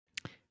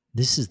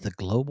This is the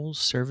Global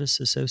Service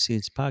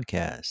Associates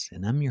Podcast,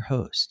 and I'm your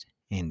host,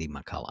 Andy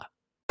McCullough.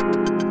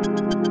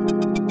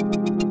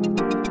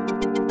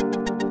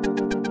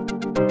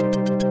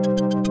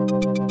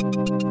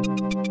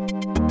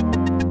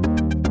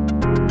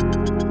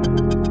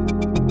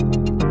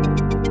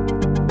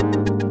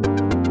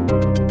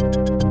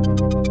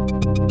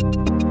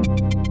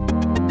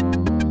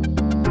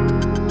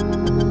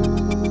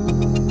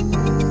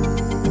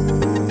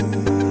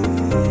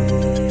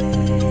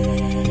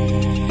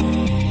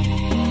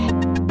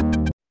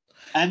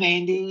 I'm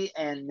Andy,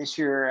 and this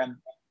year I've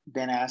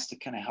been asked to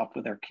kind of help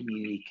with our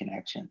community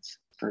connections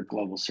for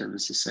Global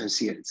Service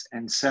Associates.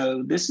 And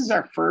so this is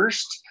our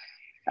first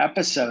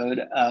episode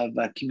of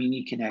a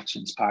Community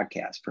Connections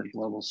podcast for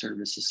Global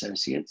Service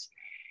Associates.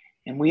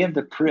 And we have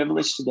the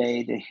privilege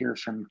today to hear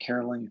from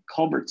Carolyn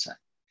Culbertson.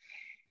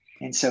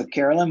 And so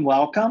Carolyn,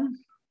 welcome.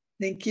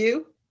 Thank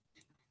you.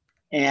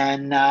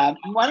 And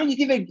why don't you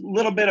give a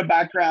little bit of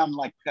background,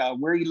 like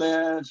where you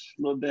live,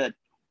 a little bit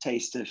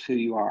taste of who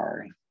you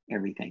are,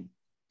 everything.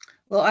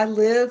 Well, I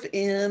live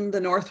in the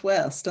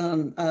Northwest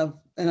on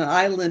an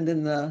island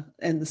in the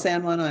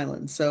San Juan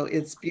Island. So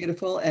it's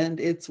beautiful and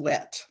it's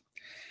wet.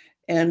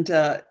 And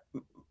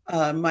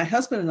my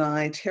husband and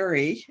I,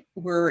 Terry,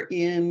 were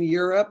in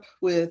Europe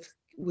with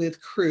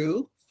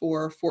Crew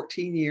for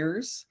 14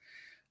 years.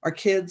 Our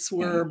kids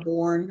were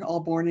all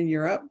born in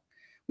Europe.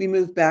 We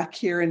moved back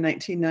here in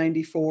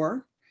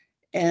 1994.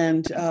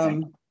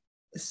 And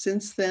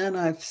since then,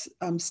 I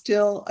was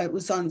still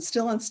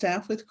on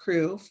staff with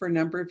Crew for a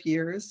number of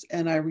years,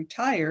 and I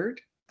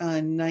retired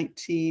in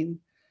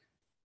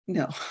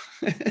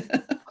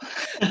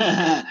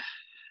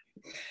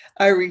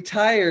I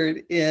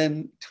retired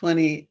in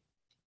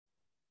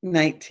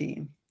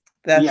 2019.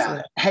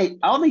 Hey,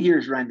 all the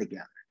years run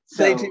together.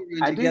 So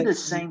I do the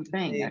same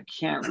together. thing. I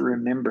can't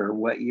remember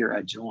what year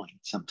I joined.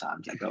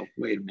 Sometimes I go,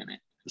 wait a minute,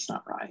 it's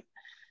not right.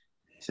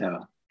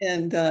 So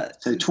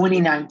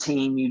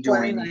 2019, you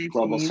joined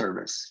Global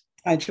Service.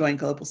 I joined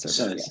Global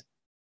Service.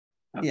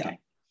 Okay. Yeah.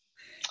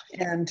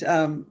 And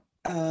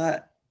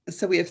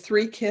so we have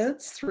 3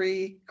 kids,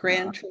 3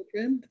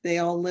 grandchildren. They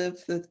all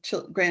live, the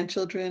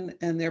grandchildren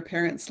and their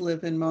parents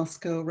live in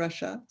Moscow,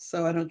 Russia.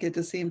 So I don't get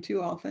to see them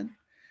too often.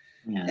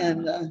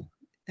 Yeah.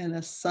 And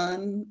a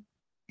son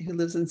who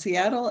lives in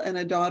Seattle, and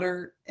a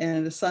daughter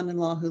and a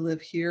son-in-law who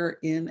live here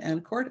in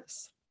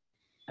Anacortes.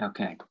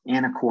 Okay.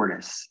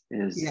 Anacortes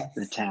is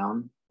the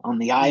town on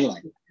the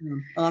island.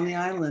 On the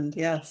island,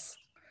 yes.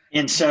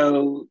 And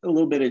so a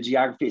little bit of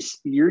geography.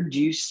 You're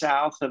due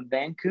south of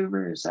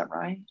Vancouver, is that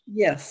right?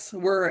 Yes,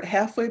 we're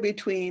halfway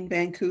between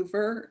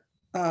Vancouver,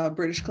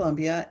 British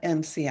Columbia,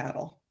 and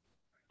Seattle.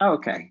 Oh,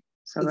 okay.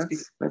 So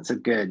that's a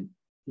good,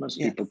 most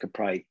people could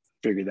probably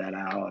figure that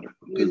out or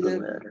Google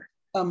it. Or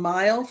a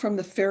mile from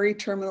the ferry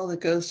terminal that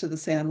goes to the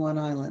San Juan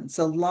Island.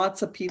 So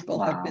lots of people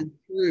have been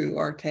through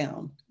our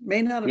town.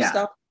 May not have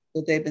stopped,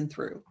 but they've been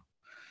through.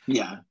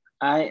 Yeah,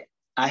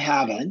 I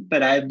haven't,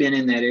 but I've been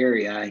in that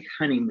area. I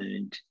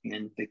honeymooned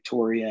in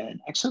Victoria,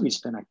 and actually we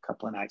spent a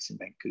couple of nights in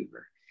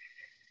Vancouver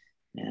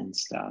and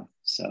stuff.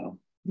 So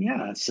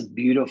yeah, it's a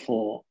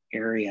beautiful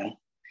area.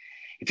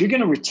 If you're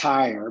going to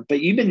retire, but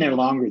you've been there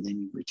longer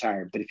than you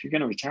retired, but if you're going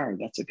to retire,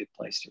 that's a good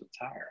place to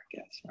retire, I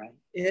guess, right?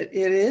 It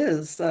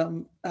is.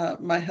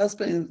 My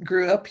husband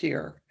grew up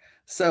here.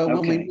 So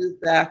when we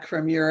moved back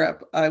from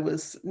Europe, I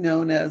was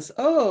known as,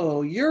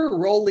 oh, you're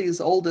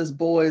Rolly's oldest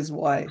boy's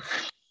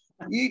wife.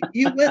 You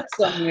went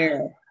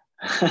somewhere.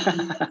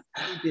 You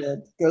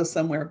did go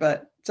somewhere,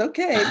 but it's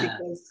okay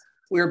because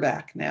we're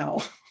back now.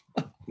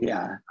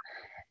 Yeah.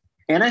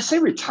 And I say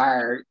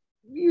retire,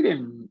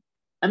 you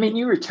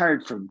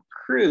retired from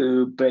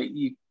Crew, but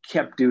you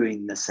kept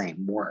doing the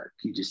same work.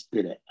 You just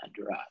did it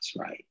under us,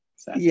 right?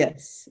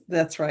 Yes,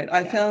 that's right.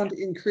 I found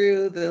in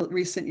Crew the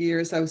recent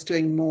years, I was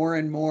doing more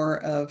and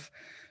more of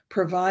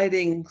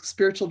providing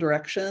spiritual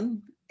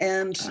direction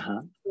and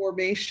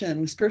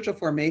spiritual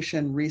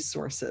formation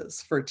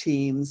resources for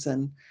teams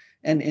and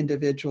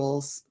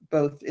individuals,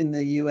 both in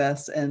the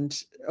US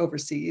and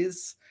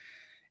overseas.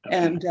 Okay.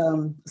 And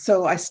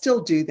so I still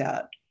do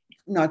that,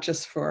 not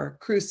just for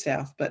Crew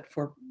staff, but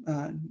for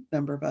a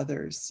number of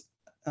others.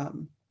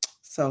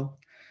 So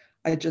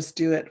I just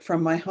do it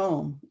from my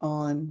home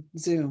on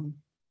Zoom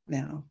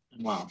now.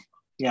 Wow.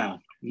 Yeah.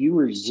 You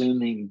were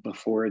Zooming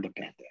before the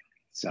pandemic.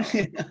 So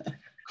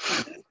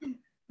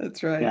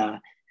that's right. Yeah.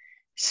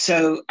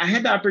 So I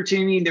had the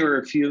opportunity, there were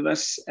a few of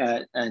us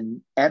at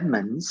an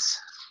Edmonds,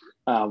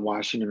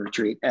 Washington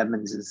retreat.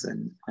 Edmonds is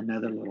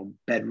another little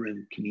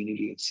bedroom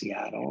community of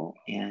Seattle.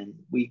 And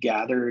we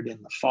gathered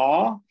in the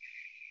fall.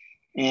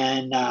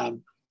 And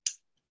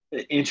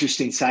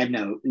interesting side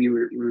note,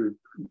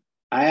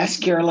 I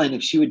asked Carolyn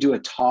if she would do a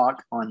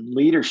talk on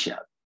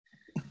leadership,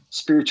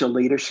 spiritual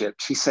leadership.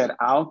 She said,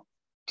 I'll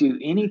do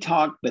any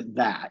talk but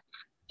that.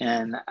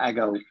 And I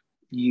go,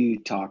 you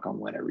talk on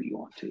whatever you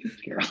want to,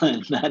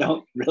 Carolyn. I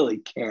don't really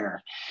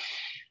care.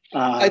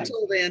 I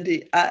told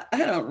Andy, I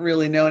don't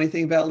really know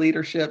anything about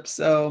leadership,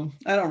 so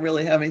I don't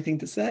really have anything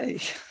to say.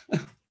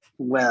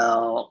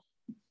 Well,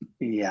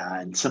 Yeah,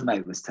 and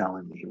somebody was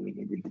telling me we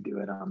needed to do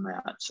it on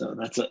that. So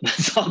that's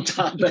on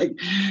topic.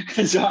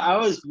 So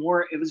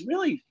it was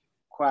really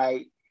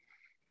quite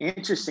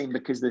interesting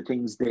because the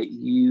things that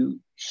you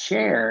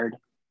shared,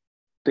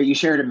 but you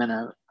shared them in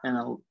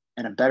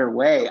a better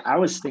way. I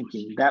was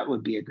thinking that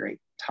would be a great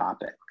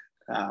topic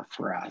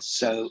for us.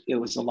 So it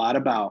was a lot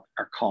about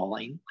our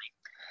calling.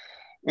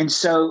 And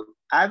so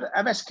I've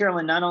asked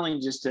Carolyn not only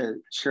just to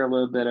share a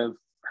little bit of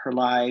her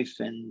life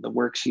and the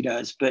work she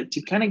does, but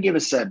to kind of give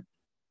us a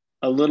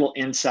little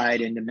insight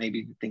into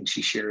maybe the things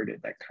she shared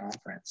at that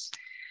conference.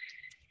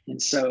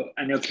 And so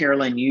I know,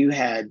 Carolyn, you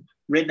had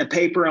written a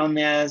paper on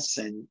this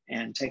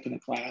and taken a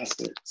class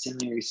at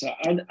seminary. So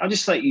I'll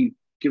just let you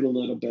give a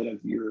little bit of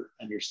your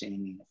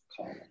understanding of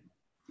calling.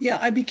 Yeah,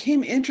 I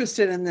became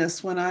interested in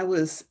this when I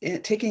was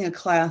taking a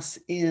class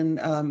in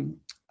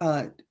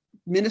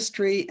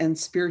ministry and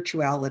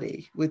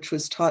spirituality, which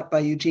was taught by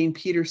Eugene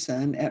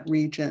Peterson at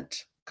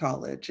Regent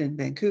College in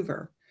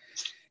Vancouver.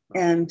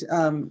 And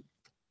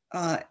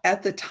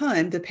at the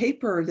time, the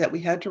paper that we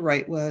had to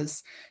write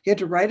was, you had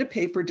to write a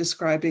paper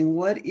describing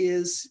what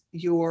is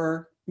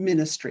your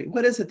ministry?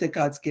 What is it that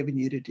God's given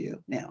you to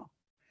do now?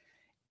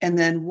 And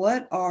then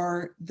what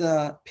are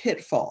the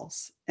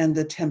pitfalls and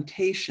the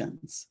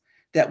temptations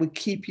that would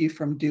keep you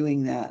from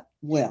doing that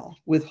well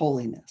with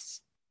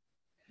holiness?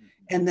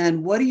 And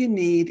then what do you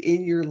need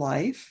in your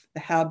life, the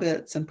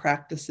habits and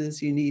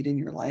practices you need in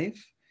your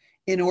life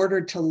in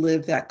order to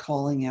live that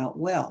calling out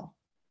well?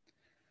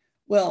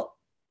 Well,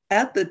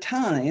 at the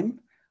time,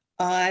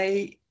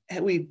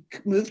 we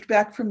moved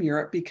back from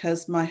Europe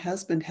because my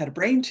husband had a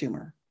brain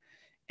tumor.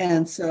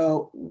 And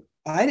so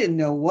I didn't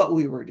know what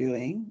we were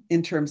doing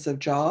in terms of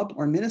job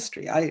or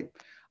ministry. I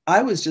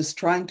was just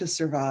trying to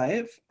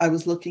survive. I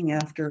was looking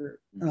after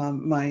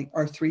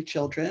our 3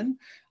 children.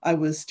 I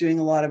was doing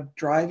a lot of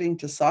driving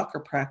to soccer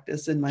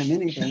practice in my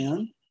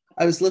minivan.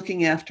 I was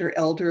looking after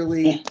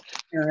elderly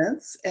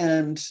parents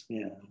and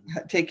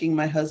taking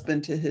my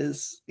husband to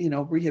his,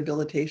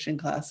 rehabilitation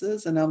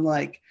classes. And I'm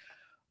like,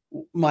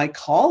 my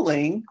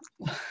calling,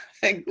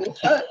 like,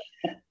 what?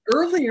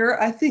 Earlier,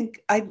 I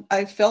think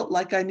I felt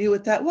like I knew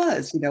what that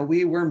was.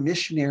 We were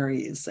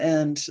missionaries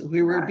and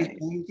we were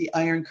behind the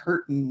Iron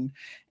Curtain,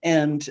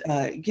 and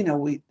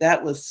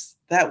that was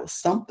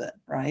something,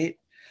 right?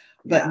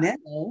 But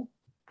now,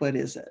 what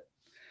is it?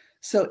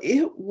 So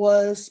it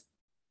was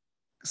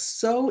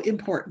so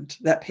important,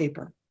 that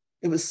paper.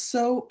 It was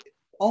so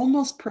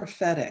almost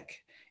prophetic.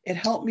 It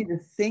helped me to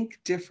think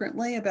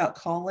differently about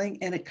calling,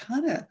 and it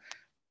kind of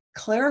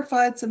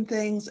clarified some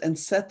things and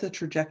set the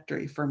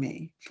trajectory for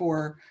me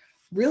for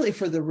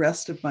the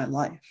rest of my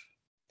life.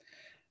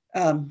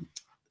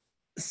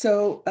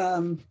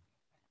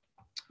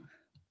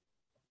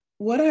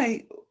 What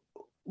I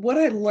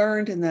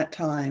learned in that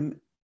time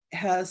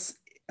has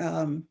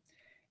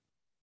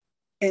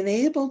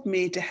enabled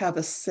me to have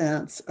a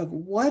sense of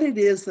what it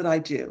is that I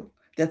do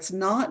that's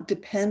not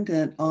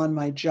dependent on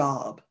my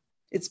job.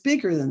 It's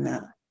bigger than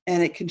that,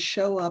 and it can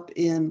show up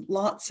in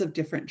lots of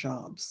different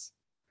jobs.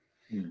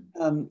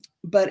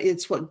 But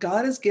it's what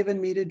God has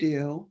given me to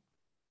do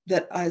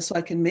so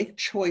I can make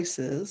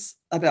choices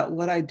about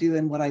what I do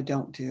and what I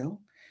don't do,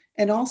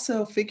 and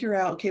also figure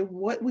out, okay,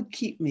 what would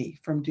keep me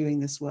from doing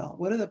this well?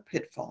 What are the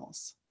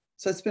pitfalls?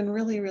 So it's been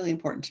really, really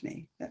important to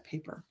me, that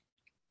paper.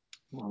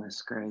 Well,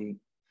 that's great.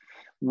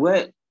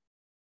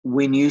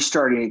 When you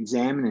started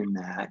examining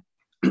that,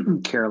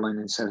 Carolyn,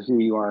 and so here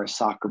you are, a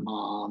soccer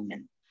mom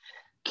and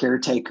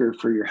caretaker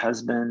for your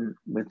husband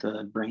with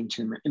a brain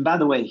tumor. And by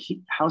the way,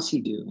 how's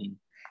he doing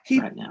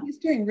right now? He's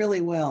doing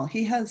really well.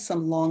 He has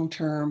some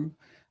long-term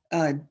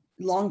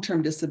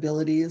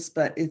disabilities,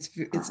 but it's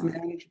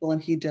manageable,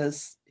 and he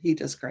does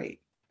great.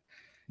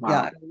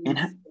 Wow.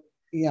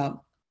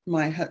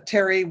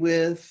 Terry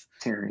with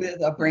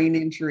a brain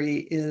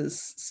injury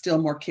is still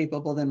more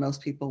capable than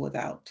most people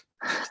without.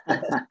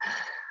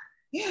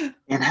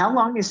 And how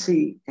long has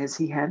he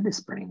had this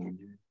brain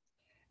injury?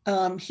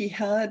 He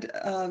had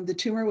the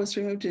tumor was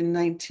removed in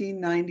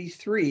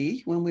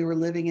 1993 when we were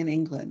living in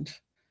England.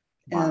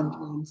 Wow.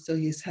 And so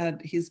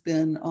he's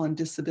been on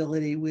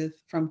disability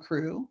from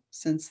crew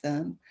since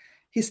then.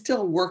 He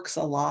still works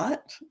a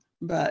lot,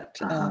 but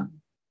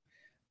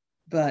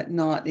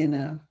not in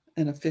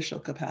an official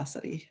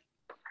capacity.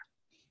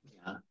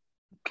 Yeah.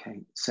 Okay.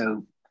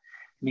 So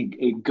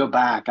go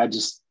back. I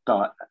just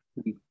thought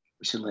we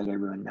should let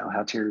everyone know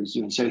how Terry was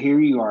doing. So here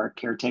you are,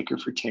 caretaker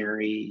for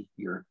Terry.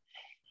 You're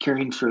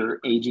caring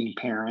for aging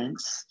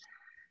parents.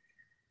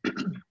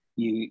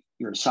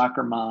 You're a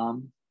soccer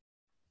mom.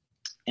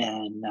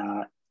 And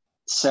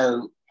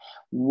so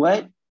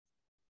what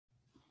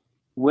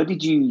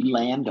did you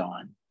land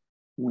on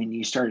when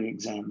you started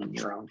examining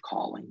your own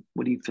calling?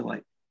 What do you feel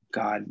like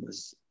God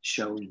was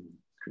showing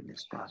through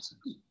this process?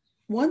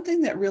 One thing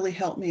that really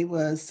helped me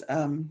was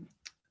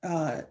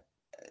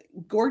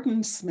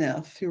Gordon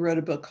Smith, who wrote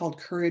a book called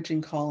Courage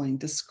and Calling,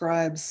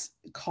 describes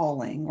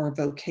calling or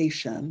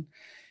vocation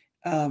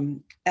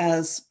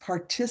as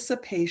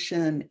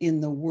participation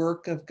in the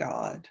work of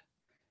God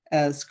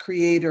as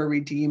creator,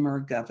 redeemer,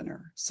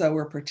 governor. So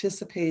we're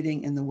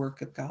participating in the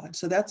work of God.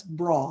 So that's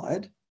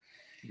broad.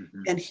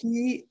 Mm-hmm. And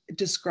he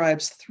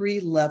describes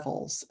 3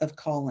 levels of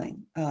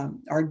calling.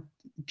 Our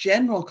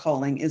general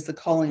calling is the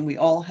calling we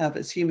all have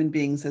as human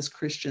beings, as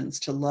Christians,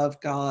 to love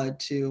God,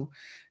 to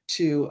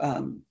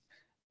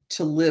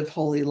live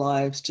holy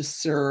lives, to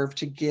serve,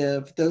 to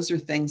give. Those are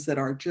things that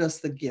are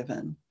just the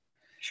given.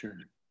 Sure.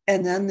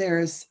 And then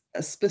there's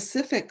a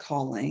specific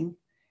calling,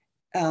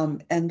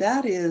 and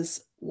that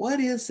is, what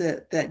is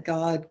it that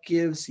God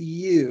gives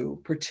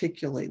you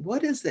particularly?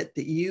 What is it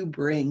that you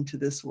bring to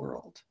this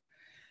world?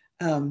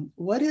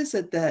 What is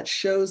it that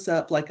shows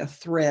up like a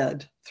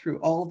thread through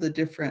all the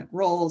different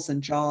roles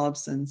and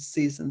jobs and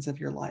seasons of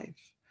your life?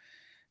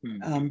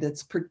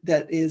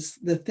 That is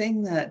the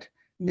thing that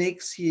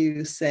makes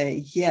you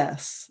say,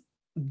 yes,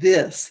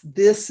 this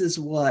is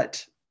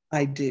what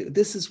I do.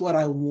 This is what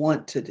I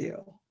want to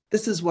do.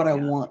 This is what I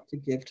want to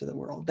give to the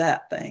world,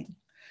 that thing.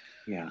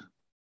 Yeah.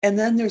 And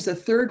then there's a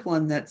third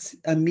one that's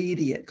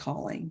immediate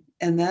calling.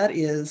 And that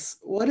is,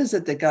 what is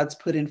it that God's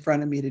put in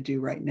front of me to do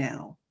right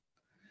now?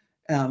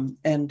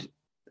 And,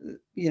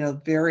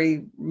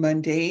 very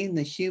mundane,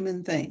 the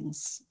human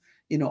things,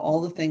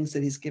 all the things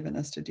that he's given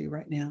us to do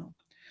right now.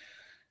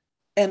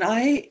 And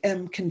I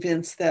am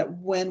convinced that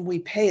when we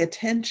pay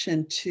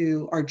attention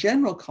to our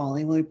general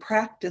calling, when we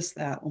practice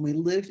that, when we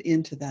live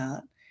into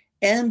that,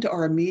 and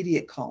our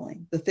immediate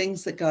calling, the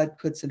things that God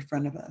puts in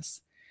front of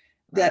us,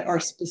 that our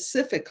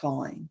specific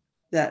calling,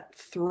 that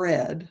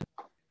thread,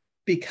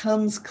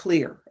 becomes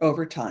clear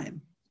over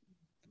time.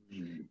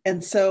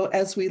 And so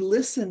as we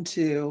listen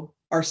to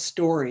our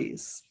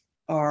stories,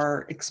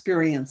 our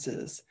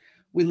experiences,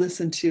 we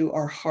listen to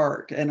our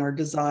heart and our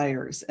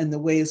desires and the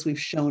ways we've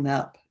shown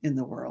up in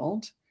the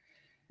world,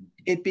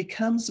 it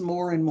becomes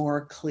more and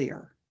more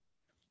clear.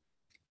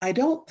 I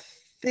don't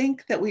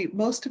think that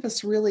most of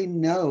us really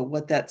know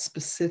what that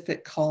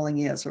specific calling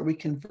is, or we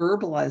can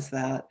verbalize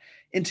that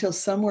until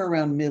somewhere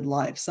around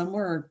midlife,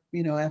 somewhere,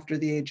 after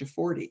the age of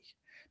 40,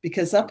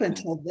 because up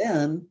until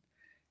then,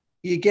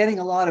 you're getting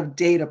a lot of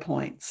data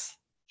points,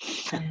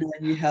 and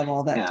then you have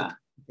all that to put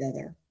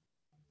together.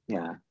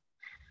 Yeah.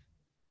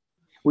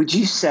 Would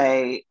you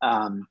say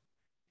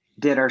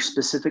that our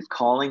specific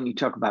calling, you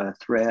talk about a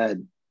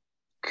thread,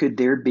 could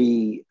there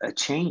be a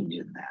change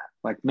in that?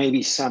 Like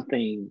maybe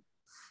something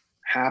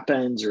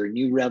happens or a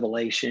new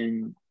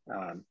revelation,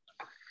 a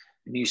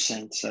new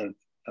sense of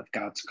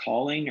God's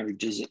calling, or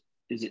does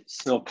it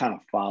still kind of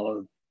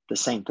follow the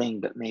same thing,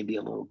 but maybe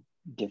a little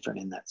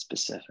different in that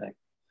specific?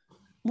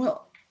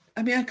 Well,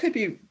 I mean, I could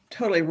be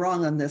totally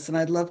wrong on this, and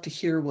I'd love to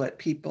hear what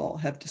people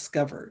have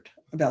discovered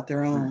about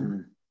their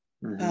own.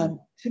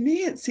 To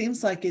me, it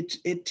seems like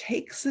it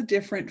takes a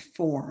different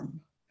form,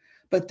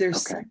 but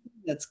there's something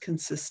that's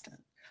consistent.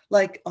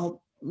 Like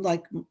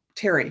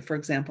Terry, for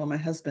example, my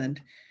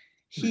husband,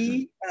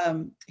 he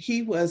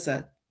was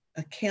a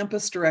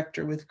campus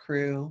director with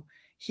Cru.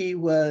 He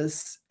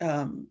was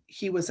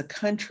a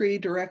country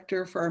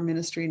director for our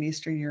ministry in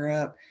Eastern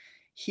Europe.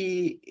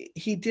 He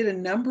did a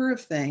number of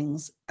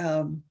things.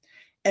 And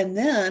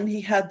then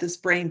he had this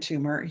brain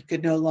tumor. He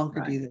could no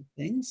longer do the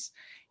things.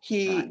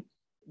 He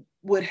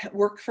would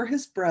work for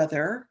his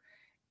brother,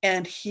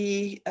 and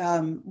he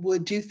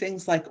would do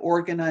things like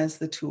organize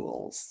the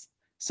tools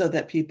so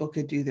that people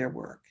could do their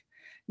work.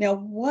 Now,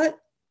 what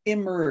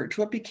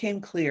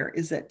became clear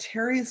is that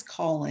Terry's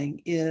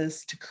calling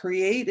is to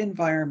create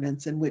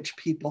environments in which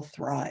people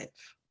thrive.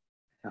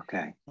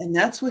 Okay. And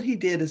that's what he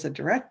did as a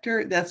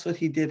director. That's what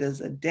he did as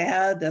a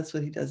dad. That's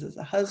what he does as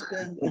a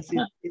husband.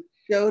 It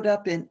showed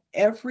up in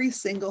every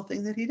single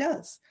thing that he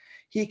does.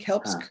 He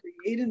helps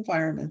create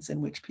environments in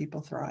which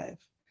people thrive.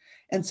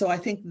 And so I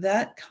think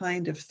that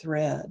kind of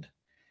thread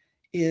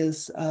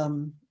is,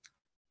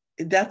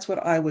 that's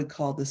what I would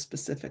call the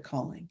specific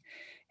calling.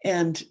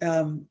 And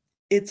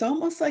it's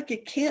almost like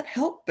it can't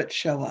help but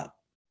show up.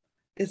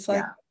 It's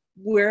like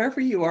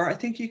wherever you are, I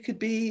think you could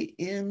be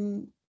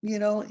in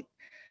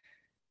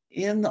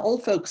the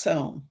old folks'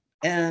 home,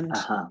 and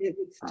it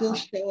would still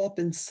show up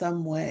in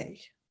some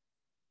way.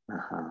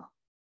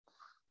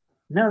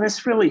 No,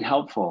 that's really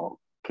helpful,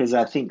 because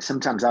I think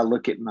sometimes I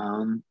look at my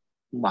own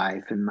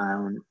life and my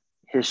own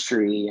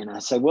history and I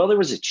say, well, there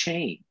was a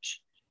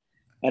change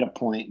at a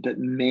point, but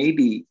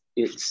maybe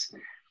it's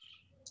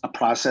a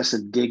process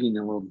of digging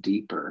a little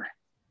deeper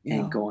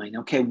and going,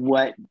 okay,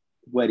 what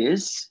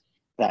is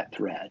that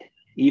thread?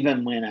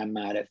 Even when I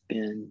might have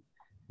been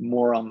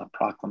more on the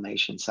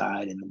proclamation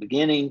side in the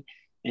beginning,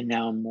 and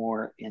now I'm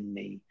more in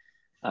the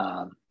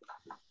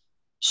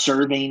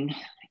serving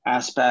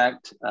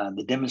aspect,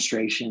 the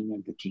demonstration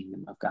of the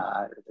kingdom of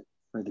God,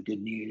 or the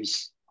good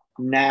news.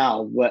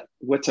 Now,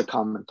 what's a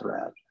common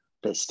thread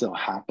that still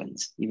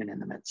happens even in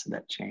the midst of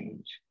that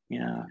change?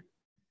 Yeah,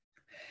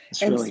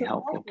 it's really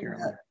helpful,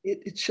 Carolyn.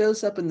 It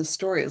shows up in the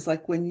story. It's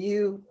like when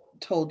you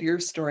told your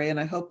story, and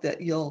I hope that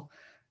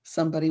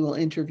somebody will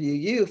interview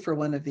you for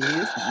one of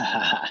these.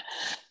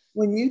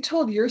 When you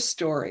told your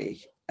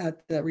story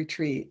at the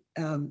retreat,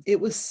 it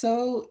was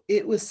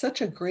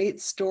such a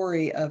great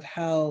story of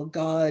how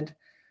God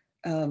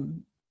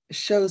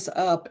shows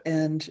up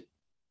and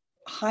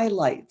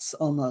highlights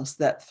almost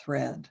that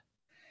thread.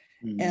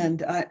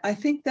 And I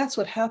think that's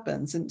what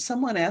happens. And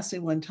someone asked me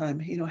one time,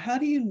 how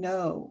do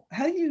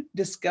you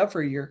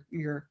discover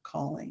your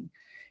calling?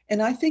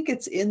 And I think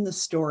it's in the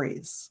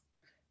stories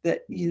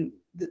that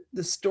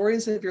the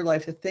stories of your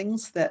life, the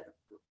things that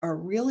are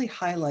really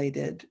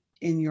highlighted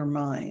in your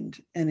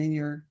mind and in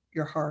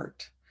your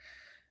heart.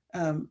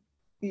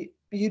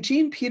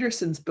 Eugene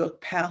Peterson's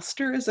book,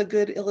 Pastor, is a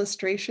good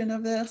illustration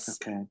of this.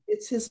 Okay.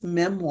 It's his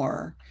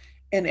memoir.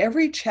 And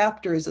every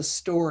chapter is a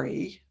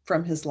story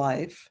from his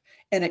life.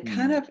 And it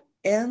kind of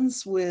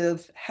ends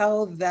with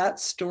how that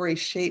story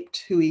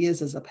shaped who he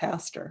is as a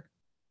pastor.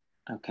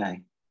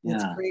 Okay. Yeah.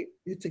 It's great.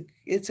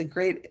 It's a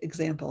great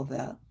example of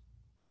that.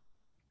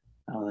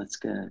 Oh, that's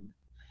good.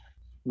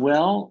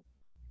 Well,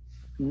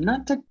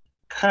 not to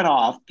cut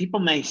off,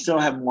 people may still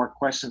have more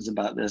questions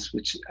about this,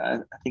 which I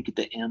think at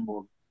the end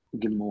we'll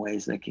give them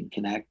ways they can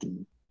connect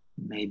and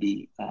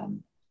maybe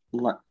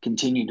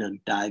continue to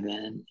dive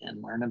in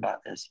and learn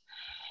about this.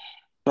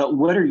 But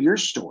what are your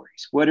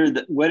stories? What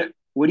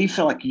do you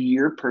feel like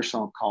your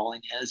personal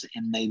calling is,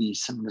 and maybe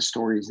some of the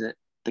stories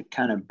that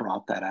kind of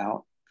brought that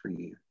out for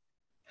you?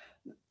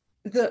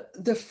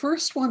 The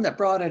first one that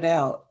brought it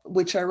out,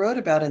 which I wrote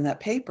about in that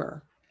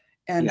paper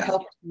and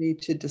helped me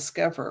to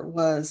discover,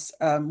 was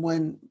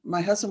when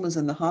my husband was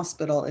in the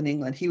hospital in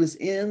England. He was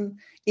in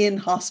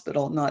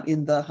hospital, not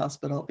in the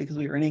hospital, because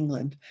we were in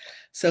England.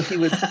 So he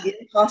was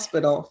in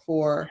hospital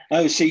for...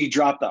 Oh, so you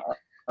dropped the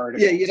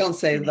article. Yeah, you don't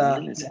say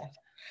the...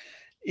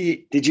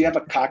 Did you have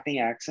a Cockney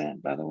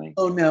accent, by the way?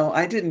 Oh, no,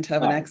 I didn't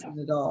have an accent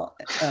at all.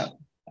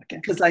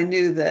 Because I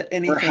knew that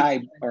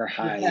anything or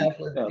high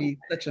would be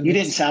such a you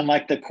didn't sound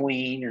like the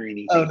Queen or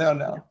anything. Oh,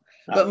 no.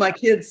 But my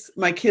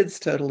kids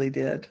totally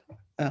did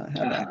have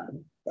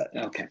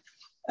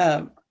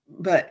that.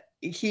 But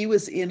he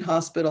was in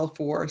hospital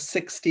for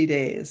 60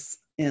 days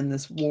in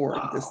this ward,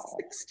 this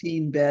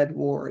 16-bed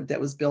ward that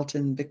was built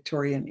in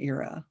Victorian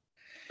era.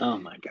 Oh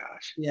my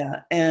gosh.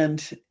 Yeah.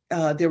 And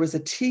there was a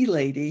tea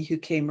lady who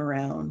came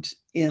around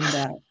in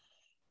that.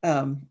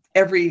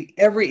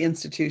 Every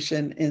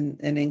institution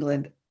in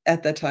England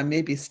at that time,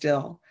 maybe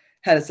still,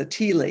 has a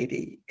tea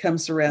lady,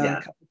 comes around a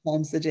couple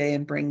times a day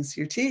and brings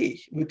your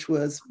tea, which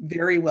was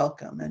very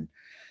welcome.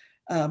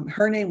 And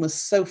her name was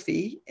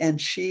Sophie, and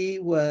she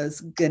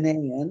was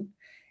Ghanaian,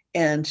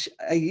 and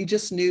you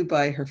just knew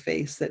by her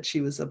face that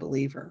she was a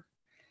believer.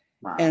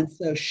 Wow. And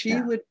so she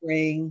would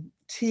bring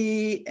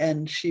tea,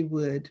 and she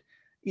would,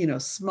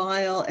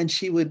 smile, and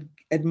she would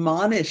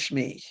admonish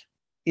me,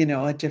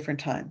 at different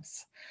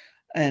times.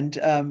 And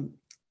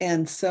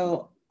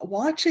so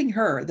watching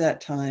her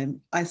that time,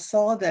 I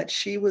saw that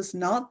she was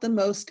not the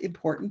most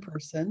important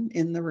person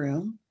in the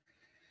room.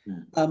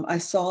 I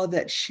saw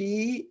that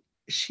she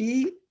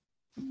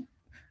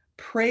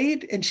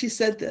prayed, and she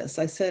said this.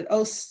 I said,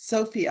 "Oh,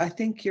 Sophie, I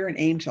think you're an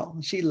angel."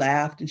 And she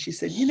laughed and she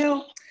said,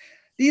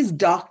 these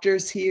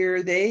doctors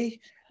here,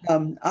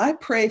 I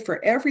pray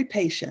for every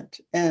patient,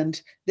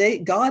 and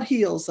God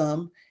heals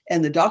them,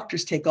 and the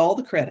doctors take all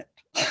the credit.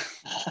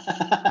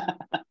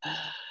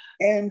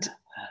 And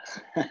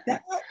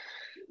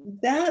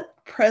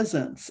that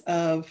presence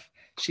of,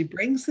 she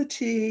brings the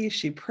tea,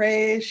 she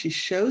prays, she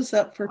shows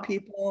up for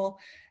people,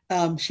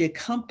 she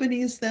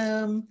accompanies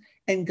them,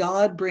 and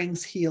God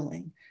brings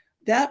healing.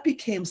 That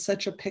became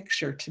such a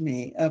picture to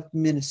me of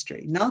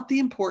ministry, not the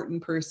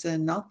important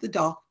person, not the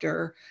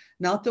doctor,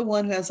 not the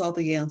one who has all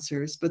the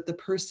answers, but the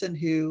person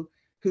who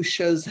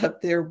shows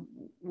up there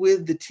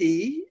with the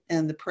tea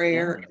and the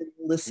prayer and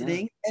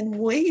listening and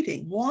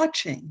waiting,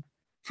 watching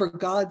for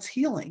God's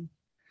healing.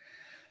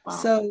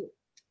 Wow.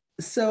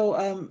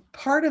 So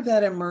part of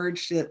that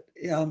emerged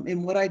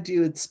in what I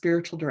do in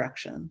spiritual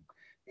direction,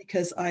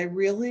 because I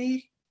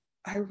really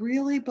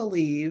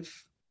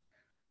believe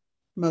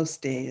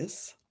most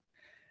days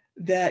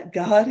that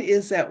God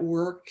is at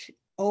work,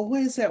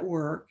 always at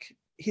work.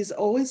 He's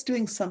always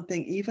doing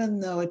something, even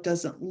though it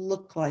doesn't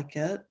look like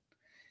it.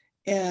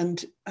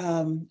 And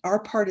our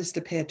part is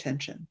to pay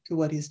attention to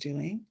what he's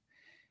doing.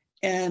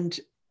 And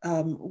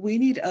we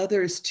need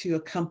others to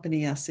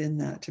accompany us in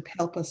that, to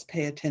help us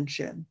pay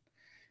attention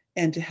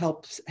and to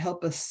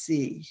help us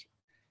see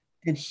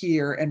and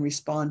hear and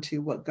respond to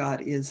what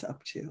God is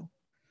up to.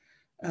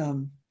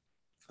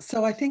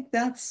 So I think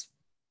that's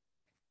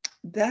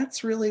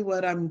really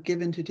what I'm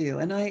given to do.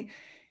 And I,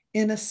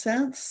 in a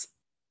sense,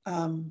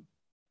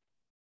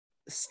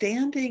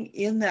 standing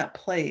in that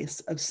place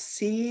of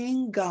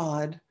seeing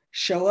God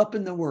show up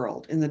in the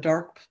world, in the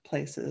dark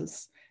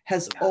places,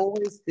 has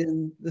always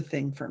been the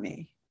thing for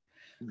me.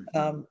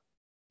 Mm-hmm.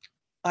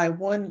 I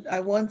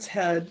once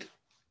had,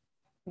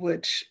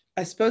 which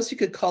I suppose you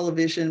could call a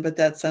vision, but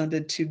that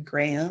sounded too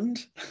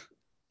grand.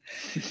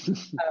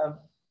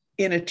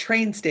 In a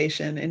train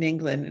station in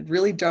England,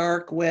 really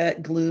dark,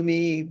 wet,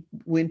 gloomy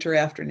winter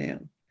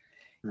afternoon.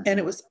 Mm-hmm. And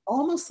it was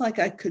almost like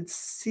I could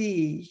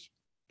see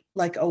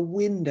like a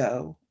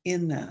window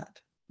in that,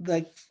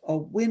 like a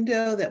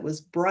window that was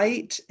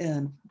bright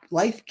and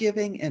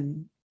life-giving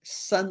and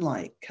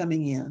sunlight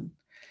coming in.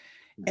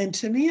 And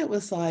to me, it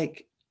was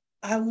like,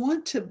 I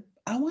want to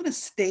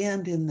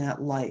stand in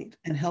that light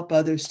and help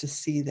others to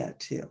see that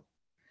too.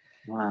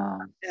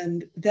 Wow.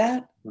 And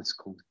That's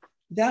cool.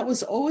 that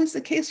was always the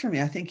case for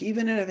me. I think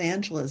even in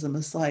evangelism,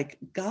 it's like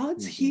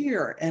God's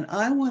here, and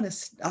I want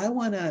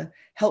to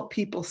help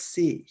people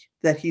see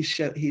that he's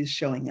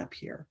showing up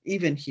here,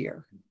 even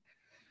here.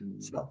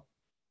 So,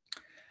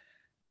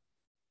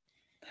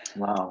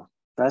 wow,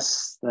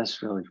 that's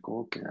really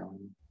cool,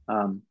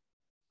 Carolyn.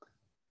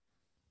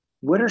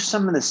 What are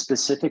some of the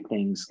specific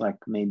things, like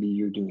maybe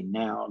you're doing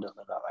now to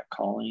live out that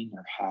calling,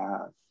 or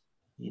have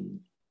in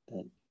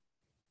that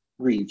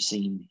where you've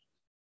seen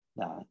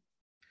that?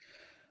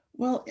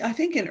 well, I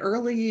think in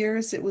early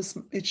years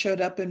it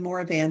showed up in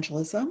more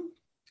evangelism,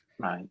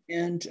 Right.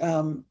 and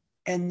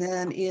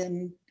then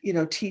in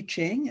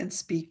teaching and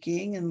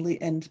speaking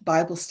and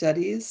Bible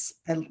studies.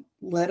 I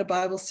led a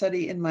Bible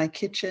study in my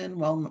kitchen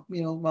while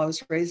I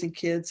was raising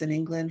kids in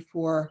England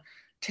for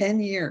 10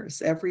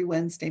 years every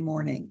Wednesday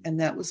morning, and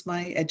that was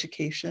my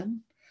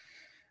education.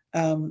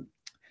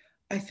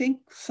 I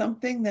think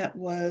something that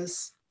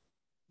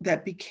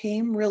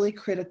became really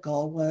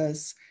critical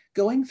was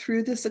going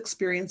through this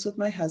experience with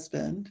my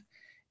husband.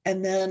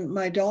 And then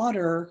our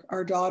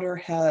daughter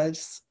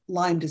has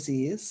Lyme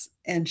disease,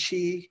 and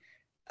she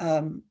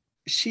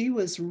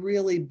was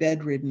really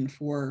bedridden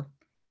for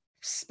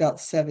about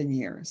 7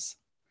 years.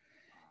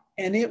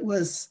 And it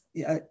was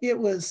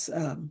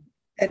an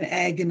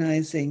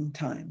agonizing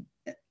time,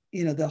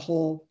 the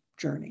whole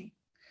journey.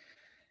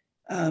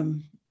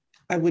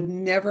 I would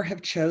never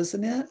have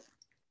chosen it.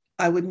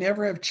 I would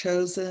never have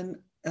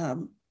chosen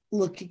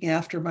looking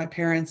after my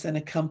parents and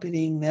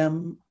accompanying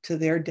them to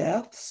their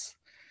deaths.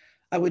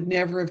 I would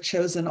never have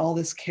chosen all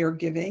this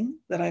caregiving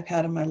that I've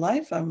had in my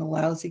life. I'm a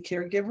lousy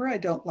caregiver. I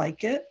don't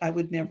like it. I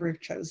would never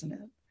have chosen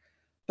it.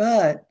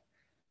 But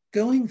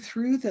going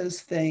through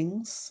those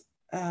things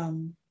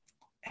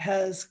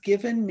has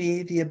given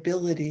me the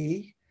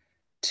ability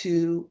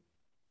to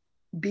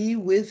be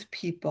with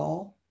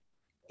people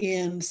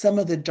in some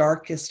of the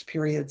darkest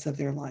periods of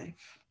their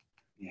life.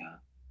 Yeah.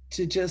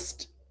 To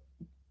just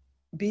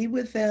be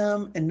with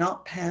them and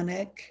not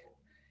panic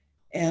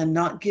and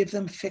not give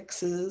them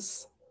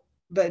fixes,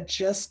 but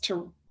just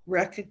to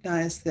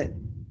recognize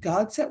that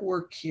God's at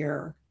work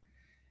here,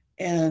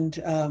 and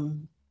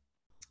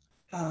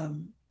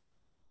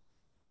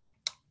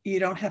you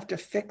don't have to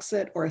fix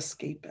it or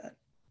escape it.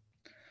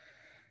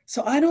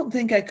 So I don't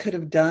think I could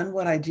have done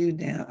what I do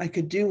now. I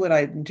could do what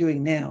I'm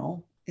doing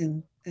now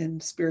in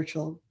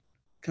spiritual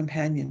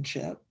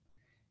companionship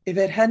if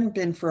it hadn't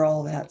been for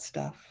all that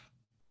stuff.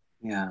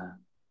 Yeah.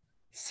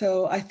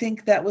 So I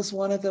think that was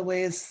one of the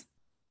ways.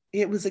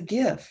 It was a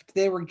gift.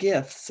 They were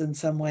gifts in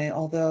some way,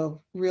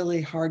 although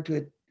really hard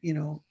to,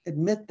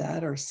 admit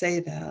that or say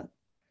that.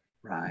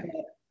 Right.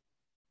 But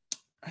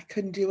I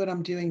couldn't do what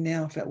I'm doing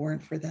now if it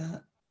weren't for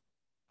that.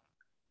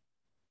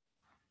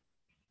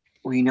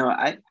 Well,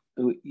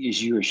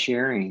 as you were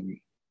sharing,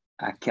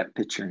 I kept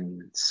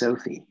picturing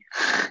Sophie.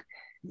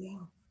 Yeah.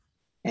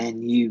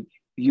 And you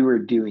were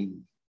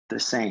doing the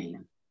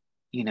same,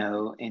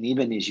 and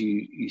even as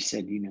you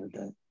said,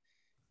 that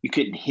you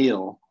couldn't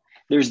heal.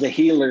 There's the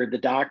healer, the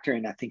doctor,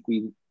 and I think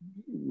we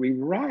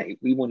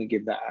want to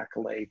give the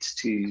accolades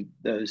to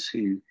those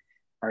who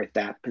are at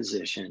that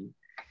position,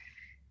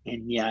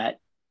 and yet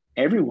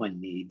everyone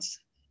needs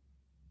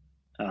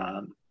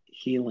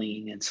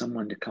healing and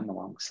someone to come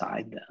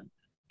alongside them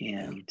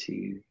and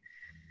to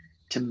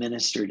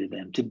minister to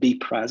them, to be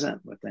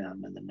present with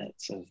them in the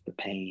midst of the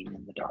pain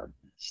and the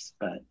darkness,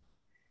 but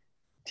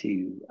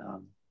to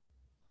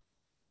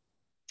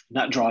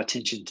not draw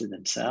attention to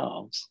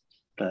themselves,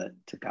 but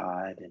to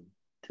God and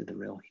to the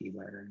real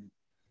healer.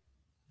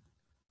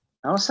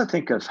 I also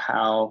think of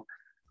how,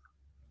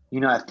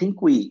 I think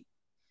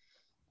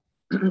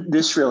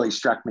this really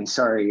struck me.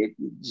 Sorry,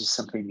 just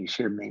something you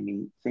shared made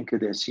me think of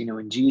this.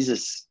 When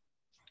Jesus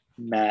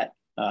met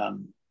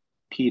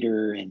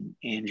Peter and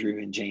Andrew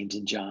and James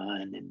and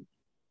John, and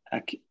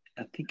I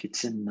think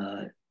it's in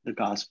the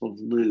Gospel of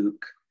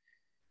Luke,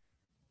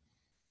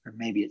 or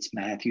maybe it's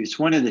Matthew. It's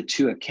one of the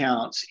two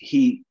accounts.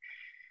 He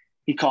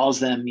calls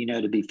them,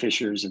 to be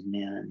fishers of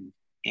men,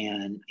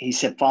 and he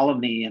said, "Follow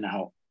me, and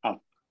I'll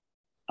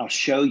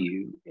show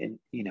you." And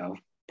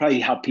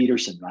probably how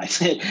Peterson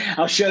writes it.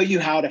 I'll show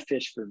you how to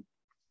fish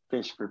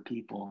for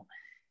people.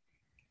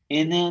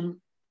 And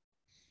then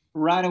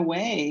right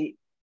away,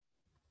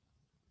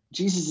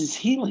 Jesus is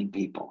healing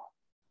people.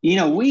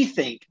 We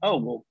think,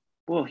 oh,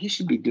 well, he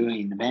should be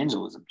doing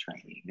evangelism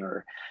training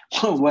or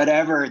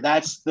whatever.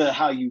 That's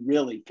how you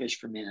really fish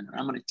for men.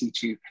 I'm going to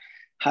teach you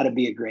how to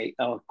be a great,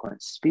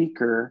 eloquent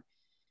speaker.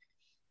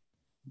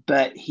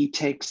 But he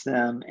takes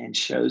them and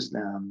shows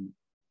them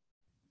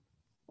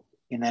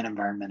in that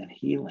environment of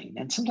healing.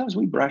 And sometimes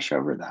we brush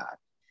over that.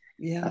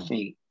 Yeah. I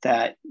think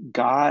that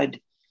God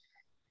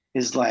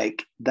is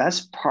like,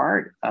 that's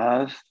part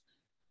of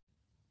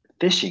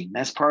fishing.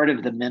 That's part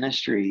of the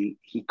ministry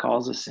he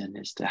calls us in,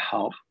 is to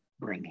help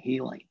bring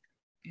healing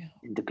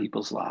into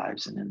people's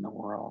lives and in the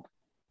world.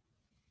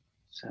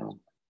 So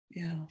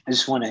Yeah. I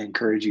just want to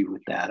encourage you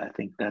with that. I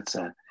think it's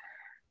a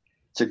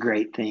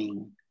great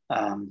thing.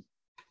 And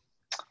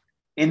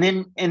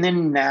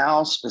then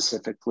now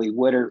specifically,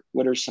 what are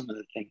some of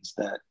the things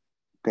that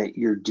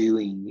you're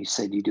doing? You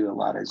said you do a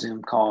lot of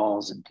Zoom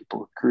calls and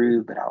people with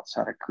crew, but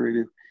outside of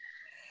crew.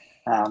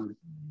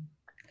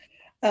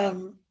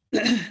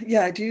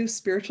 Yeah, I do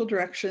spiritual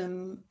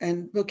direction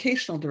and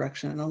vocational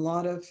direction. A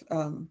lot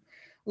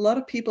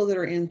of people that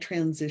are in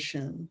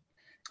transition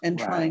and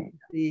trying Right. to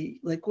see,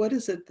 like, what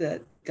is it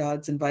that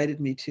God's invited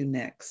me to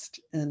next,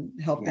 and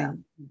Yeah.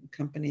 helping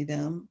accompany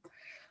them.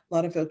 A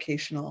lot of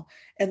vocational,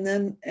 and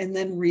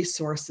then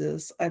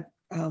resources. I've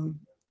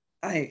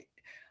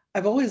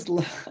always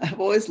I've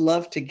always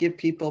loved to give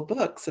people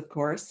books, of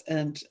course,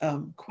 and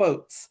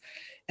quotes,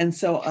 and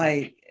so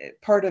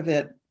part of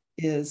it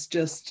is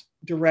just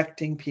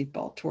directing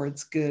people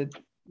towards good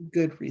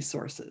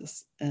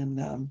resources,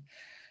 and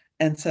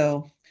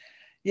so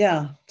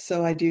yeah,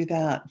 so I do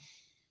that.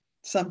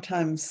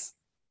 Sometimes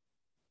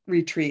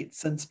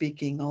retreats and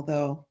speaking,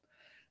 although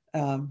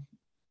I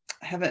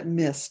haven't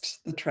missed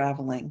the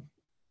traveling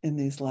in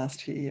these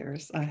last few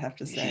years, I have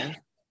to say.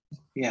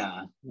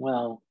 Yeah.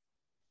 Well,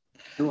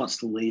 who wants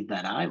to leave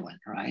that island,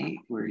 right?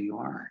 Where you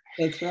are.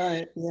 That's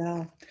right.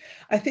 Yeah.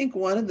 I think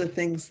one of the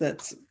things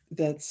that's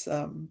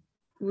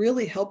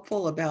really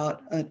helpful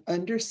about an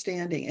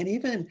understanding, and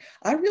even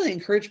I really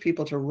encourage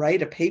people to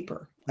write a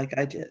paper like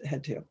I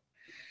had to.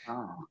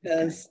 Oh,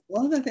 Because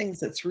one of the things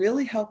that's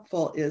really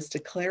helpful is to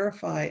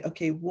clarify,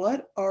 okay,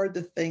 what are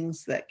the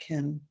things that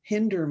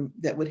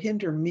would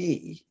hinder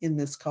me in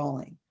this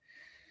calling?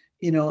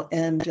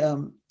 And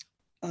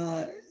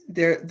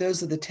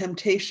those are the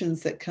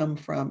temptations that come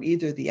from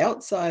either the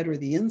outside or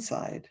the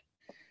inside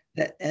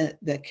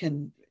that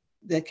can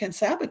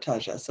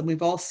sabotage us, and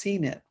we've all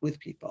seen it with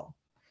people.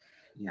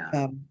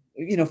 Yeah.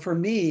 For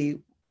me,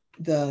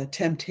 the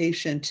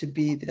temptation to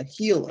be the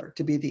healer,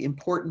 to be the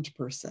important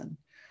person,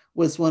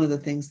 was one of the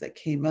things that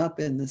came up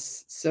in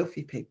this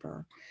Sophie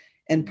paper.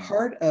 And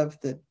part of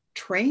the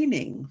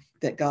training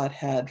that God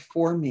had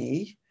for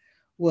me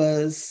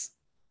was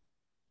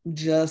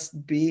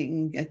just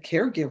being a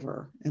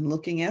caregiver and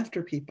looking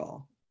after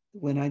people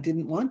when I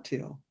didn't want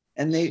to.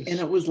 And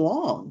it was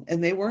long,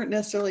 and they weren't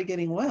necessarily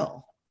getting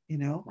well,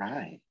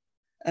 Right.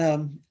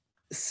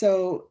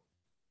 So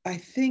I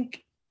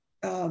think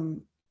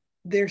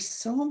there's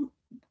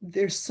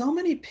so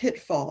many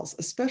pitfalls,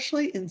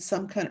 especially in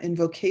in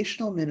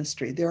vocational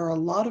ministry. There are a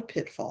lot of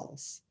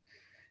pitfalls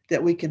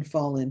that we can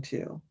fall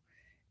into.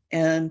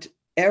 And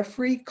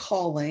every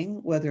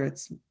calling, whether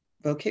it's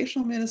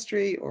vocational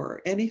ministry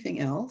or anything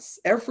else,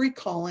 every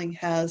calling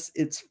has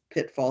its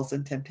pitfalls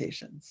and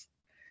temptations.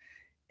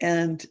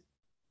 And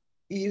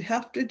you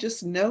have to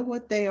just know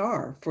what they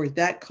are for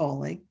that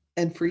calling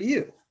and for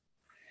you.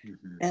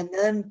 Mm-hmm. And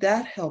then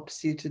that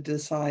helps you to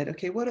decide,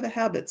 okay, what are the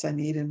habits I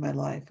need in my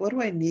life? What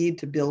do I need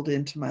to build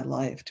into my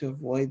life to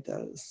avoid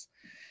those?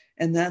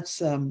 And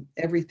that's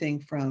everything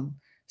from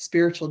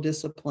spiritual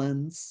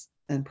disciplines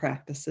and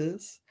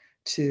practices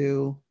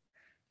to,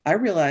 I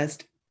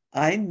realized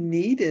I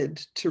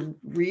needed to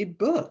read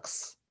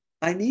books.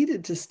 I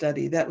needed to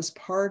study. That was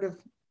part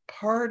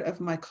of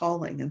my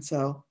calling. And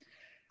so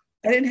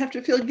I didn't have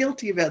to feel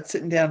guilty about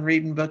sitting down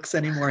reading books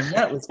anymore. And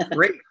that was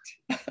great.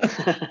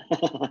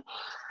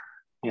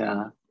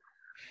 Yeah.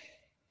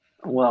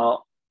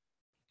 Well,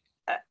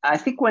 I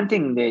think one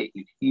thing that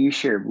you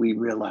shared, we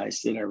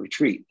realized at our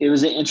retreat, it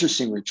was an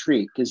interesting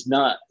retreat because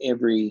not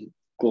every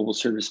global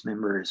service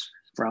member is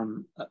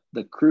from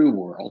the crew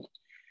world.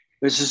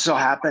 It just so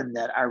happened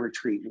that our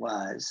retreat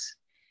was.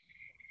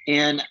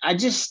 And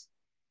it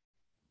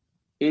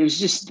was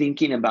just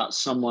thinking about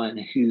someone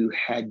who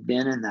had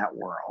been in that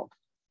world,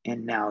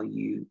 and now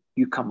you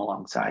come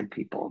alongside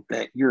people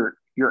that you're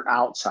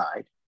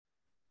outside,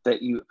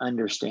 that you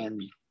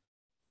understand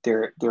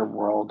their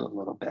world a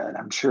little bit.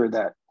 I'm sure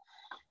that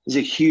is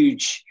a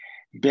huge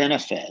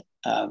benefit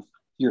of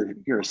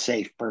you're a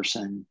safe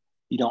person.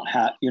 You're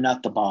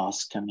not the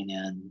boss coming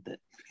in that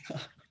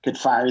could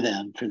fire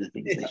them for the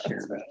things they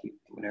share about you,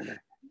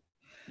 whatever.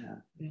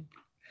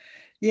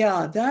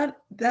 Yeah,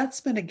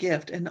 that's been a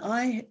gift. And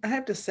I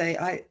have to say,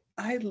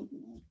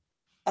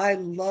 I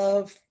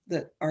love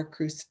the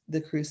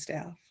crew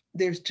staff.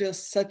 There's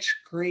just such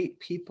great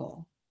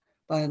people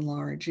by and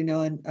large, and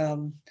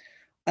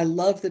I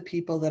love the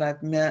people that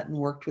I've met and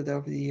worked with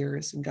over the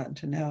years and gotten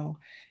to know.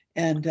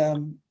 And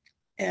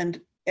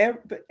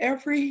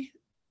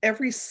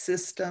every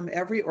system,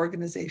 every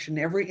organization,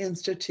 every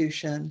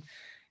institution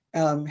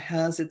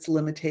has its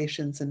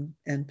limitations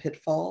and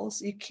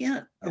pitfalls. You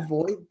can't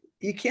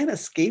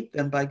escape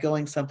them by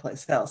going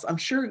someplace else. I'm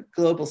sure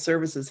global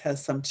services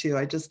has some too.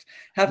 I just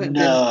haven't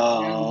been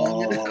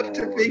long enough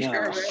to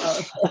figure it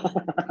out.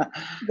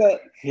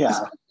 But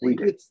yeah,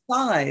 with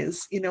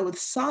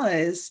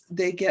size,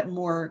 they get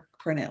more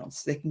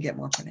pronounced. They can get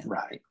more pronounced.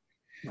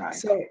 Right.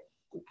 So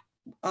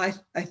I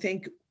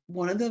think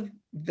one of the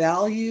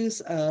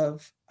values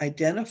of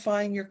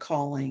identifying your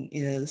calling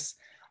is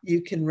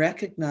you can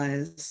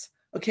recognize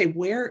okay,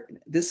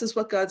 this is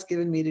what God's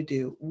given me to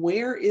do.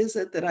 Where is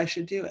it that I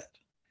should do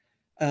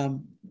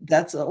it?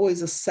 That's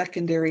always a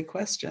secondary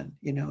question.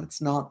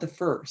 It's not the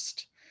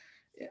first.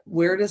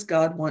 Where does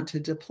God want to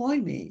deploy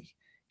me?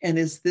 And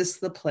is this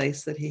the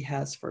place that he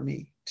has for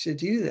me to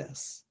do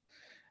this?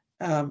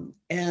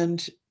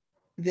 And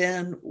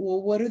then,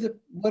 well, what are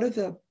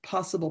the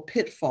possible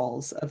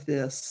pitfalls of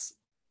this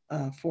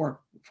for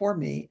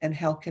me, and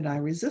how can I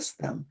resist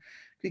them?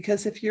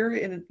 Because if you're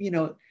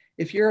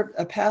if you're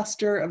a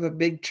pastor of a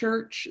big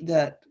church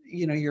that,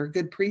 you're a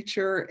good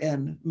preacher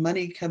and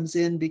money comes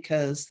in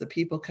because the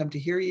people come to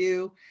hear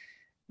you,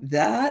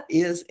 that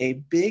is a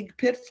big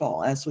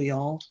pitfall, as we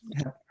all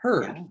have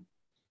heard. Yeah.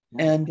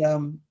 Yeah.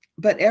 And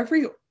but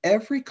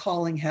every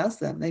calling has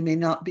them. They may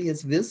not be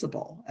as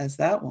visible as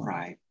that one.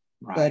 Right.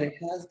 But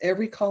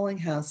every calling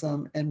has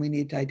them, and we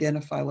need to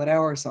identify what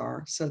ours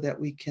are so that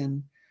we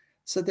can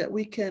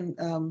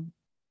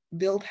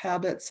build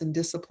habits and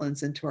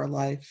disciplines into our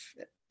life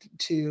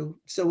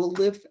so we'll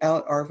live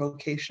out our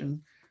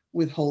vocation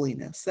with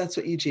holiness. That's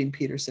what Eugene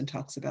Peterson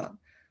talks about,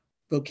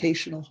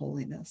 vocational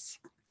holiness.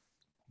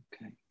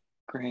 Okay,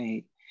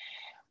 great.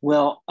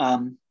 Well,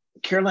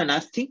 Carolyn, I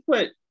think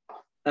what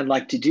I'd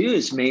like to do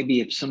is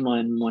maybe if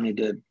someone wanted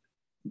to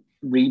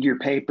read your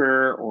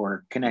paper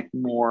or connect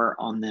more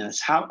on this,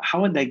 how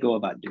would they go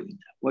about doing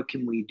that? What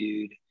can we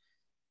do to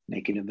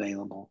make it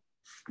available?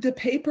 The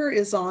paper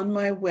is on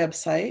my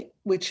website,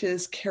 which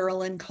is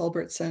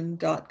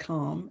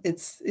carolynculbertson.com.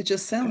 It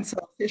just sounds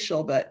so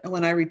official, but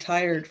when I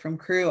retired from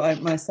Crew,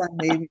 my son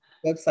made me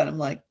the website. I'm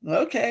like,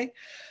 okay.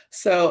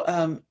 So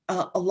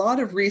a lot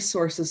of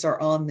resources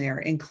are on there,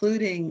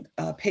 including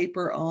a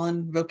paper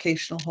on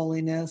vocational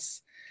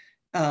holiness,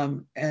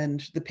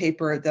 and the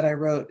paper that I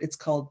wrote. It's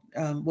called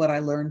What I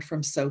Learned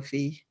from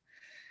Sophie,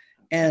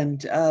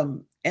 and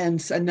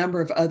a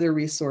number of other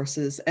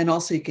resources. And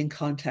also you can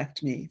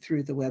contact me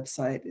through the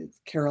website.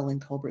 It's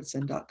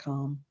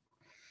carolynculbertson.com.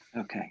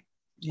 Okay.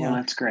 Yeah. Well,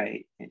 that's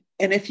great.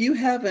 And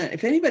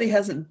if anybody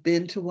hasn't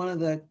been to one of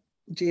the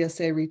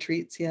GSA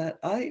retreats yet,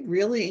 I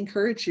really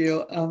encourage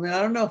you. I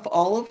don't know if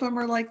all of them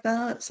are like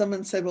that.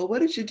 Someone said, well, what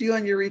did you do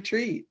on your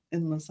retreat?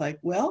 And I was like,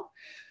 well,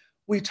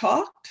 we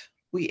talked,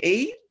 we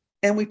ate,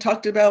 and we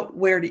talked about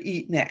where to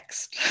eat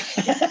next.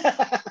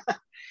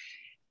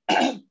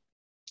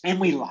 And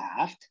we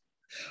laughed.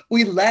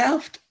 We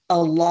laughed a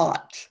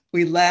lot.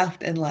 We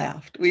laughed and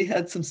laughed. We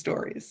had some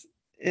stories.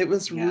 It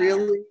was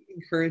really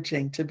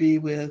encouraging to be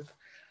with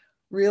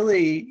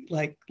really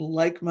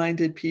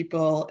like-minded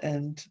people,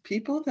 and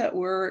people that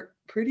were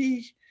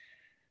pretty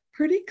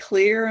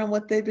clear on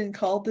what they've been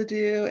called to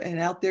do and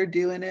out there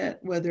doing it,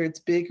 whether it's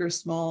big or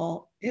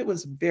small. It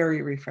was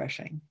very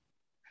refreshing.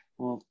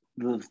 Well,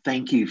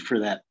 thank you for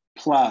that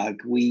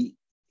plug. We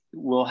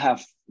will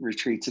have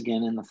retreats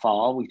again in the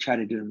fall. We try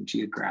to do them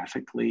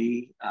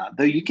geographically,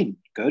 though you can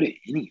go to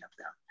any of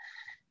them.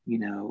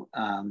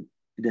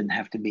 It doesn't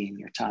have to be in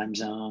your time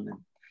zone, and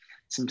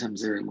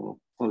sometimes they're a little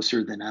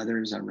closer than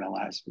others. I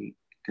realize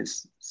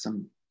because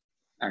some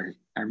our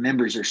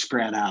members are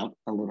spread out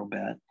a little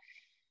bit,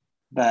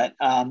 but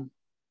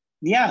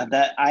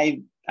that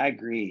I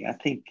agree. I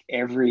think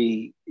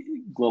every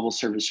global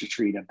service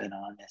retreat I've been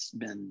on has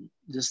been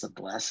just a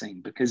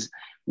blessing, because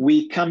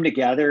we come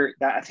together.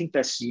 I think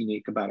that's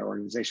unique about our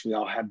organization. We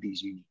all have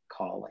these unique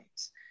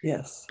callings.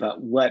 Yes.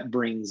 But what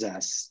brings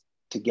us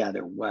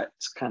together?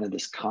 What's kind of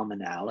this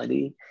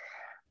commonality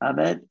of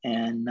it?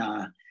 And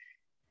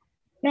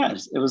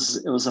it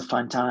was a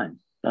fun time.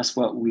 That's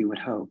what we would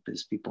hope,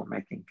 is people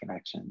making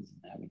connections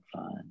and having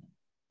fun.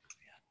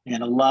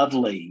 And a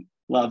lovely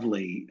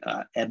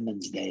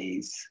Edmonds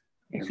days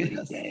every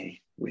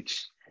day,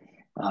 which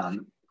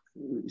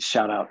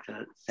shout out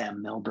to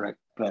Sam Milbrick.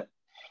 But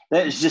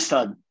that is just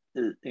the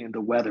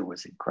weather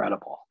was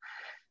incredible.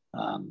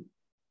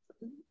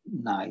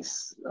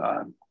 Nice,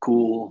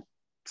 cool,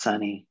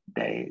 sunny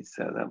days.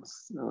 So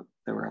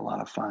they were a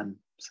lot of fun.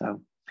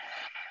 So,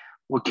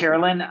 well,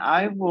 Carolyn,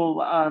 I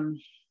will, I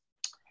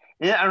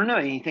don't know,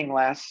 anything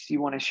last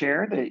you want to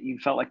share that you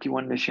felt like you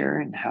wanted to share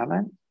and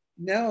haven't?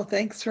 No,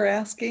 thanks for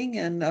asking.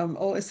 And I'm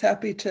always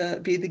happy to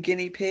be the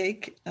guinea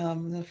pig,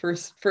 the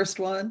first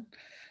one,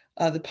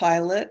 the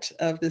pilot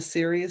of this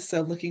series.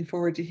 So looking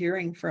forward to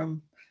hearing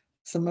from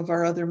some of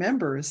our other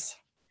members.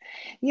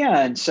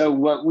 Yeah, and so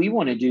what we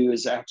want to do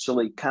is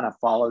actually kind of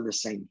follow the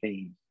same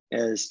theme,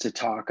 is to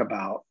talk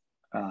about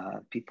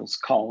people's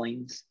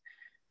callings,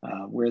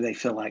 where they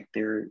feel like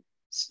their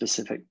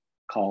specific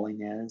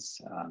calling is,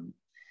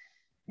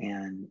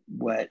 and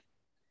what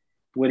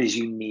is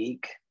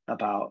unique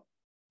about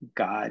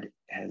God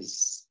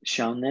has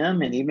shown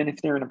them. And even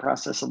if they're in a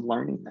process of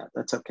learning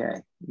that's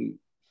okay. Even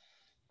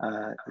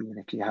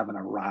if you haven't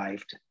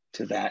arrived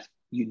to that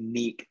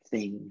unique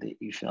thing that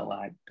you feel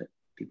like that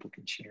people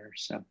can share.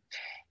 So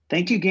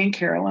thank you again,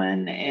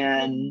 Carolyn.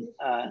 And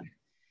I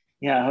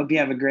hope you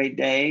have a great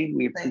day.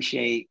 We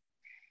appreciate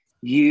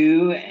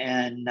you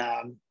and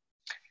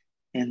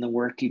the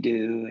work you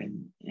do.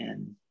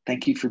 And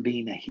thank you for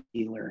being a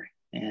healer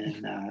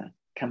and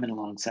coming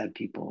alongside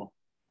people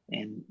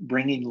and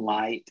bringing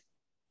light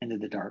into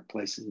the dark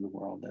places of the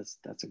world.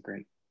 That's a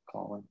great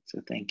calling.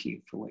 So thank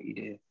you for what you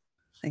do.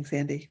 Thanks,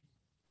 Andy.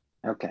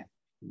 Okay,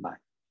 bye.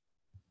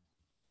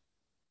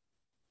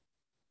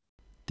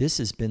 This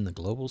has been the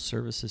Global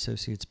Service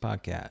Associates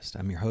Podcast.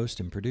 I'm your host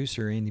and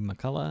producer, Andy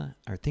McCullough.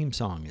 Our theme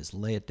song is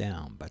Lay It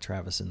Down by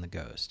Travis and the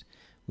Ghost.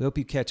 We hope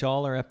you catch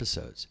all our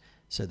episodes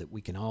so that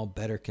we can all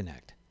better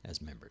connect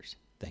as members.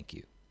 Thank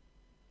you.